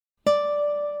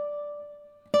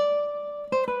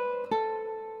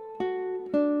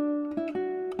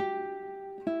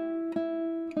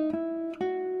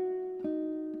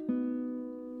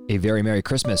A very Merry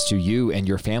Christmas to you and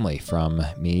your family from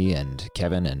me and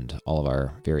Kevin and all of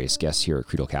our various guests here at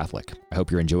Creedal Catholic. I hope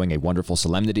you're enjoying a wonderful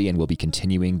solemnity, and we'll be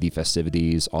continuing the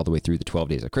festivities all the way through the 12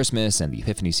 days of Christmas and the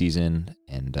Epiphany season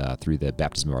and through the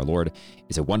baptism of our Lord.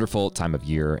 It's a wonderful time of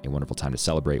year, a wonderful time to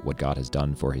celebrate what God has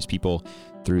done for his people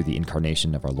through the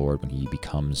incarnation of our Lord when he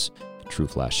becomes true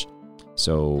flesh.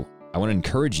 So I want to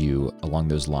encourage you along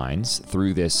those lines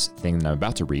through this thing that I'm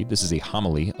about to read. This is a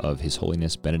homily of His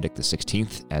Holiness Benedict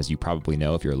XVI, as you probably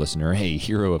know if you're a listener, a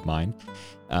hero of mine.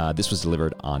 This was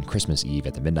delivered on Christmas Eve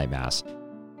at the Midnight Mass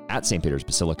at St. Peter's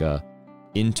Basilica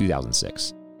in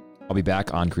 2006. I'll be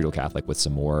back on Creedal Catholic with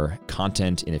some more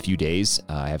content in a few days.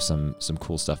 I have some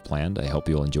cool stuff planned I hope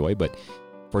you'll enjoy, but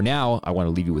for now, I want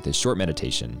to leave you with this short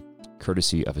meditation,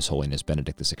 courtesy of His Holiness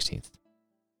Benedict XVI.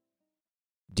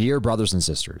 Dear brothers and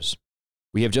sisters,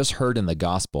 we have just heard in the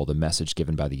Gospel the message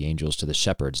given by the angels to the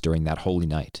shepherds during that holy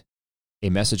night, a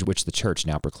message which the Church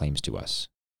now proclaims to us.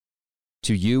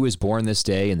 To you is born this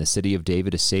day in the city of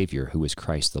David a Savior who is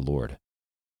Christ the Lord.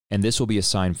 And this will be a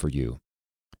sign for you.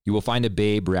 You will find a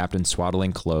babe wrapped in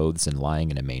swaddling clothes and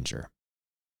lying in a manger.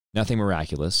 Nothing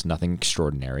miraculous, nothing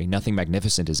extraordinary, nothing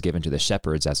magnificent is given to the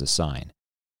shepherds as a sign.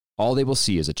 All they will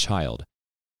see is a child,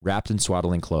 wrapped in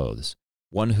swaddling clothes,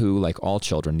 one who, like all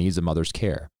children, needs a mother's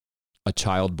care, a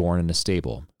child born in a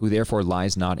stable, who therefore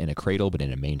lies not in a cradle but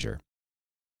in a manger.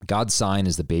 God's sign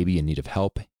is the baby in need of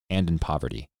help and in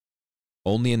poverty.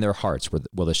 Only in their hearts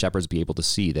will the shepherds be able to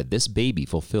see that this baby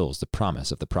fulfills the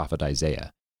promise of the prophet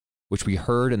Isaiah, which we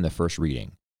heard in the first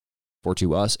reading. For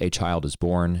to us a child is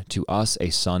born, to us a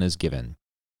son is given,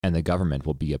 and the government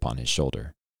will be upon his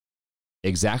shoulder.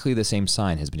 Exactly the same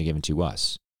sign has been given to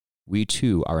us. We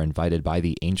too are invited by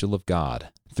the angel of God,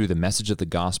 through the message of the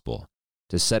gospel,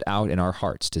 to set out in our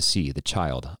hearts to see the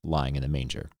child lying in the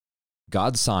manger.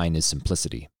 God's sign is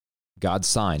simplicity. God's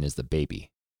sign is the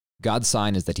baby. God's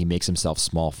sign is that he makes himself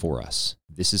small for us.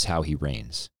 This is how he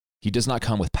reigns. He does not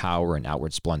come with power and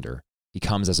outward splendor. He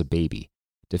comes as a baby,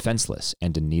 defenseless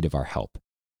and in need of our help.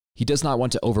 He does not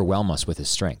want to overwhelm us with his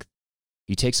strength.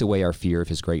 He takes away our fear of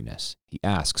his greatness. He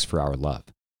asks for our love.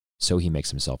 So he makes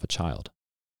himself a child.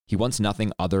 He wants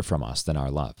nothing other from us than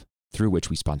our love, through which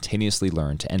we spontaneously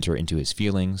learn to enter into his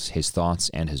feelings, his thoughts,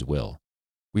 and his will.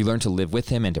 We learn to live with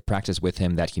him and to practice with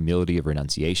him that humility of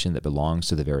renunciation that belongs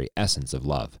to the very essence of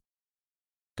love.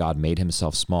 God made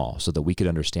himself small so that we could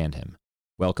understand him,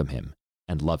 welcome him,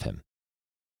 and love him.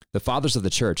 The Fathers of the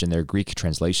Church, in their Greek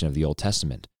translation of the Old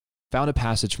Testament, found a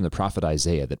passage from the prophet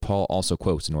Isaiah that Paul also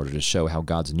quotes in order to show how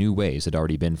God's new ways had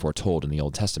already been foretold in the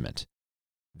Old Testament.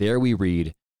 There we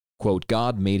read, quote,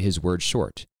 God made his word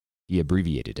short. He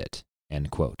abbreviated it,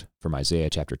 end quote, from Isaiah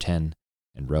chapter 10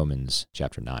 and Romans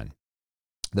chapter 9.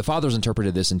 The Fathers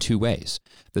interpreted this in two ways.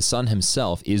 The Son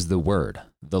himself is the Word,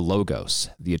 the Logos.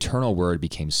 The eternal Word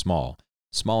became small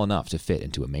enough to fit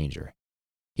into a manger.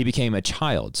 He became a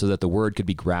child so that the Word could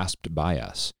be grasped by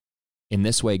us. In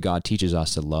this way, God teaches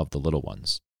us to love the little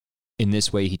ones. In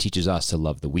this way, he teaches us to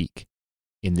love the weak.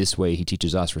 In this way, he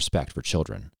teaches us respect for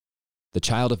children. The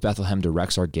child of Bethlehem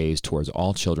directs our gaze towards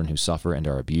all children who suffer and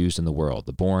are abused in the world,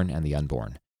 the born and the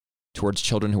unborn, towards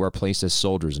children who are placed as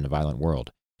soldiers in a violent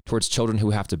world, towards children who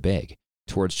have to beg,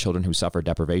 towards children who suffer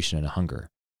deprivation and hunger,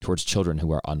 towards children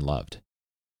who are unloved.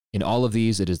 In all of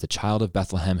these, it is the child of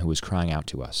Bethlehem who is crying out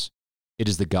to us. It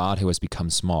is the God who has become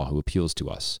small who appeals to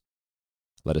us.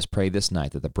 Let us pray this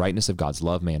night that the brightness of God's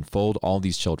love may enfold all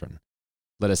these children.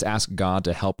 Let us ask God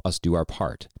to help us do our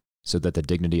part, so that the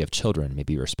dignity of children may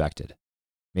be respected.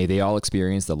 May they all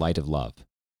experience the light of love,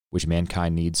 which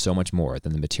mankind needs so much more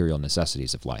than the material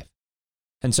necessities of life.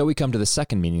 And so we come to the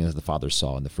second meaning that the Fathers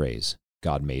saw in the phrase,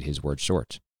 God made his word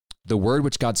short. The word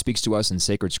which God speaks to us in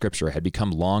sacred scripture had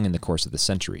become long in the course of the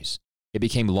centuries. It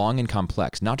became long and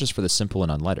complex, not just for the simple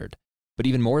and unlettered, but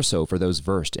even more so for those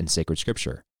versed in sacred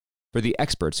scripture, for the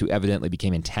experts who evidently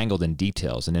became entangled in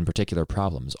details and in particular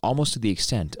problems, almost to the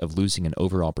extent of losing an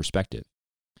overall perspective.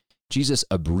 Jesus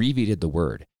abbreviated the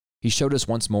word. He showed us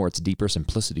once more its deeper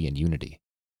simplicity and unity.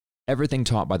 Everything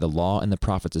taught by the law and the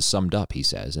prophets is summed up, he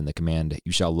says, in the command,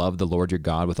 You shall love the Lord your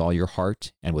God with all your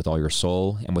heart, and with all your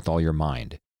soul, and with all your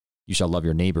mind. You shall love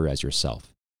your neighbor as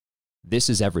yourself. This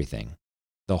is everything.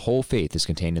 The whole faith is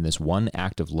contained in this one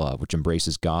act of love which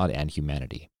embraces God and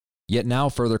humanity. Yet now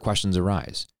further questions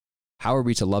arise. How are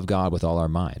we to love God with all our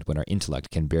mind when our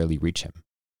intellect can barely reach him?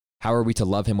 How are we to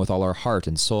love him with all our heart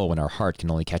and soul when our heart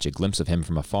can only catch a glimpse of him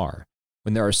from afar,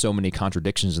 when there are so many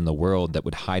contradictions in the world that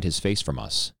would hide his face from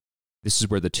us? This is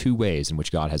where the two ways in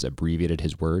which God has abbreviated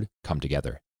his word come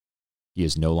together. He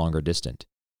is no longer distant.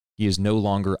 He is no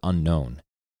longer unknown.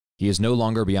 He is no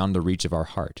longer beyond the reach of our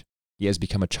heart. He has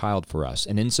become a child for us,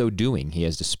 and in so doing, he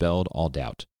has dispelled all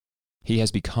doubt. He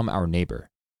has become our neighbor,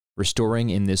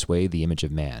 restoring in this way the image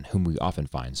of man, whom we often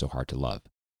find so hard to love.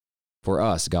 For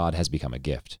us, God has become a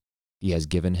gift. He has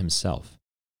given himself.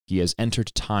 He has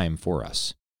entered time for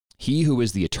us. He who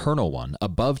is the eternal one,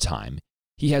 above time,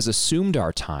 he has assumed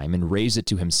our time and raised it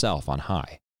to himself on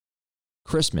high.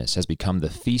 Christmas has become the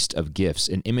feast of gifts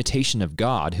in imitation of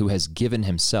God who has given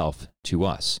himself to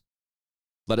us.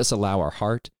 Let us allow our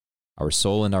heart, our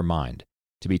soul, and our mind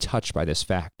to be touched by this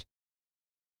fact.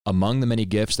 Among the many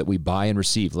gifts that we buy and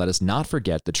receive, let us not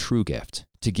forget the true gift,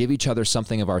 to give each other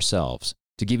something of ourselves,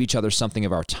 to give each other something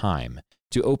of our time,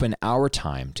 to open our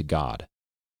time to God.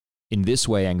 In this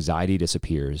way, anxiety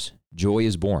disappears, joy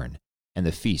is born, and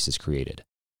the feast is created.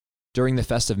 During the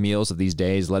festive meals of these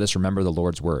days, let us remember the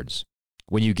Lord's words.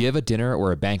 When you give a dinner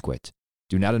or a banquet,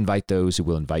 do not invite those who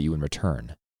will invite you in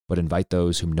return, but invite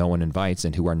those whom no one invites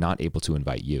and who are not able to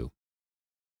invite you.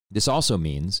 This also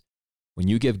means, when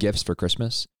you give gifts for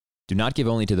Christmas, do not give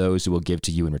only to those who will give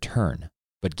to you in return,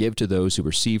 but give to those who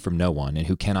receive from no one and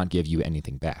who cannot give you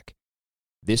anything back.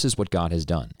 This is what God has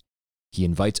done. He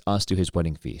invites us to his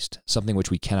wedding feast, something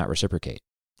which we cannot reciprocate,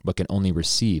 but can only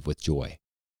receive with joy.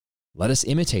 Let us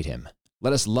imitate him.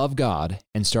 Let us love God,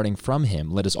 and starting from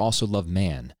him, let us also love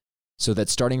man, so that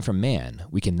starting from man,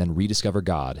 we can then rediscover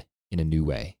God in a new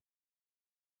way.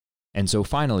 And so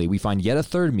finally, we find yet a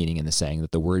third meaning in the saying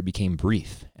that the word became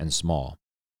brief and small.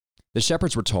 The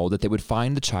shepherds were told that they would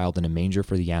find the child in a manger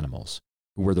for the animals,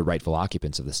 who were the rightful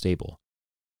occupants of the stable.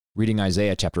 Reading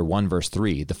Isaiah chapter 1, verse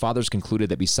 3, the fathers concluded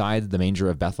that beside the manger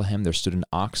of Bethlehem there stood an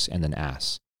ox and an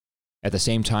ass. At the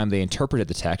same time, they interpreted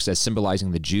the text as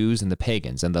symbolizing the Jews and the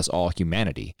pagans, and thus all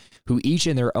humanity, who each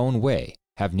in their own way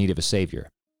have need of a Savior,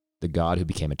 the God who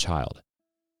became a child.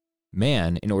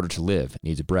 Man, in order to live,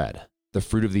 needs bread, the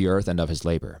fruit of the earth and of his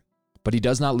labor. But he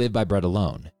does not live by bread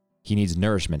alone. He needs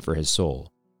nourishment for his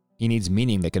soul. He needs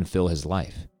meaning that can fill his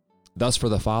life. Thus, for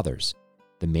the fathers,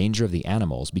 the manger of the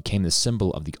animals became the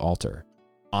symbol of the altar,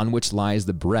 on which lies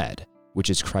the bread, which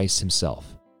is Christ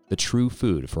himself, the true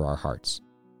food for our hearts.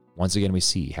 Once again, we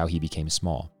see how he became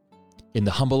small. In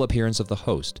the humble appearance of the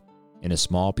host, in a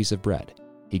small piece of bread,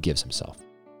 he gives himself.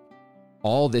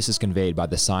 All this is conveyed by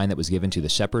the sign that was given to the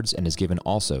shepherds and is given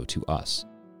also to us.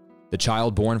 The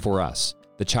child born for us,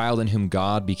 the child in whom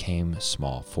God became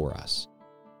small for us.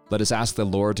 Let us ask the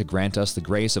Lord to grant us the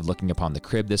grace of looking upon the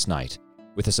crib this night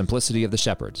with the simplicity of the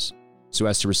shepherds, so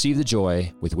as to receive the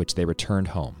joy with which they returned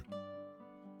home.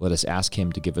 Let us ask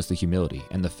him to give us the humility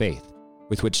and the faith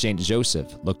with which Saint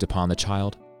Joseph looked upon the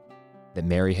child that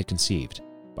Mary had conceived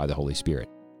by the Holy Spirit.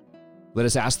 Let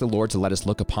us ask the Lord to let us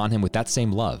look upon him with that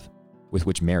same love with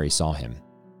which Mary saw him.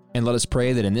 And let us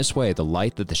pray that in this way the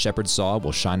light that the shepherds saw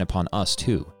will shine upon us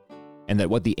too, and that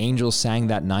what the angels sang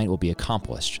that night will be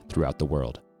accomplished throughout the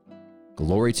world.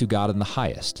 Glory to God in the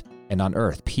highest, and on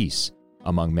earth peace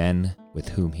among men with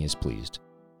whom he is pleased.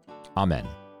 Amen.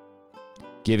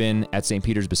 Given at St.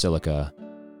 Peter's Basilica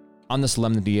on the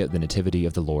solemnity of the Nativity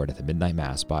of the Lord at the Midnight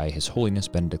Mass by His Holiness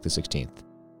Benedict XVI,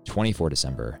 24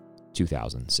 December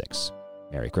 2006.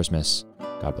 Merry Christmas.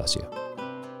 God bless you.